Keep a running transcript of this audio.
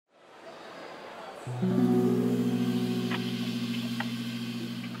My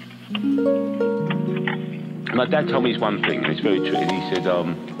dad told me this one thing, and it's very true. And he said,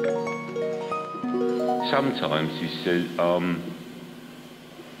 sometimes he said,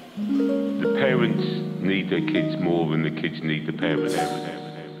 the parents need their kids more than the kids need the parents.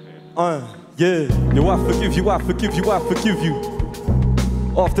 Yeah, yo, I forgive you, I forgive you, I forgive you.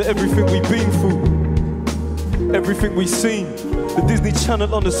 After everything we've been through, everything we've seen, the Disney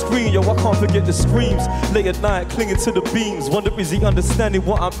Channel on the screen, yo, I can't forget the screams. Late at night, clinging to the beams. Wonder is he understanding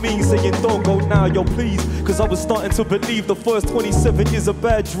what I mean? Saying don't go now, yo, please. Cause I was starting to believe the first 27 years a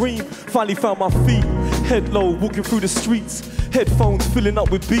bad dream. Finally found my feet, head low, walking through the streets. Headphones filling up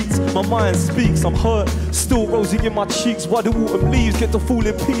with beats, my mind speaks, I'm hurt, still rosy in my cheeks. Why do autumn leaves get to fall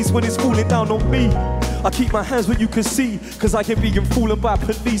in peace when it's falling down on me? I keep my hands where you can see, cause I can be fallen by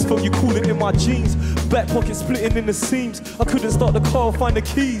police. Felt you cooling in my jeans, back pocket splitting in the seams. I couldn't start the car or find the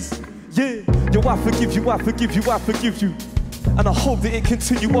keys. Yeah, yo, I forgive you, I forgive you, I forgive you. And I hope that it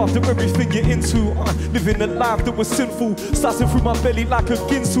continue after everything you're into. Living a life that was sinful, slicing through my belly like a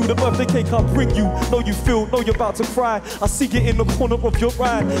ginsu. The birthday cake I bring you, know you feel, know you're about to cry. I see it in the corner of your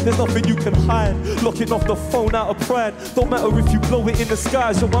eye, there's nothing you can hide. Locking off the phone out of pride, don't matter if you blow it in the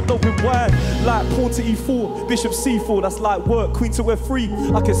skies, yo, I'm knowing why. Like pawn to E4, bishop C4, that's like work. Queen to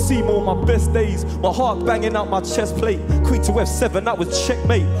F3, I can see more my best days. My heart banging out my chest plate. Queen to F7, that was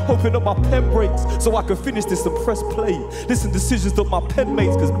checkmate. Hoping that my pen breaks, so I can finish this and press play. Listen, decisions that my pen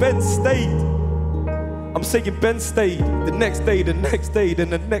mates, cause Ben stayed. I'm saying Ben stayed. The next day, the next day, then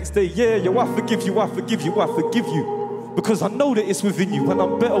the next day. Yeah, yo, I forgive you, I forgive you, I forgive you. Because I know that it's within you, and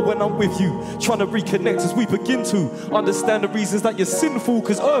I'm better when I'm with you. Trying to reconnect as we begin to understand the reasons that you're sinful,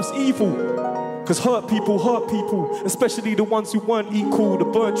 cause Earth's evil. Cause hurt people, especially the ones who weren't equal, the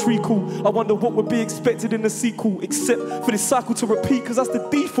burnt treacle. I wonder what would be expected in the sequel, except for this cycle to repeat, cause that's the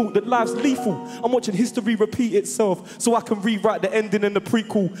default, that life's lethal. I'm watching history repeat itself, so I can rewrite the ending and the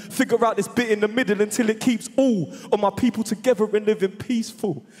prequel. Figure out this bit in the middle until it keeps all of my people together and living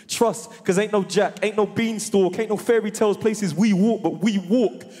peaceful. Trust, cause ain't no Jack, ain't no beanstalk, ain't no fairy tales places we walk, but we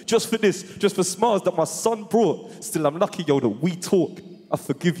walk. Just for this, just for smiles that my son brought. Still I'm lucky, yo, that we talk. I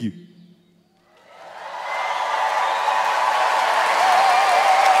forgive you.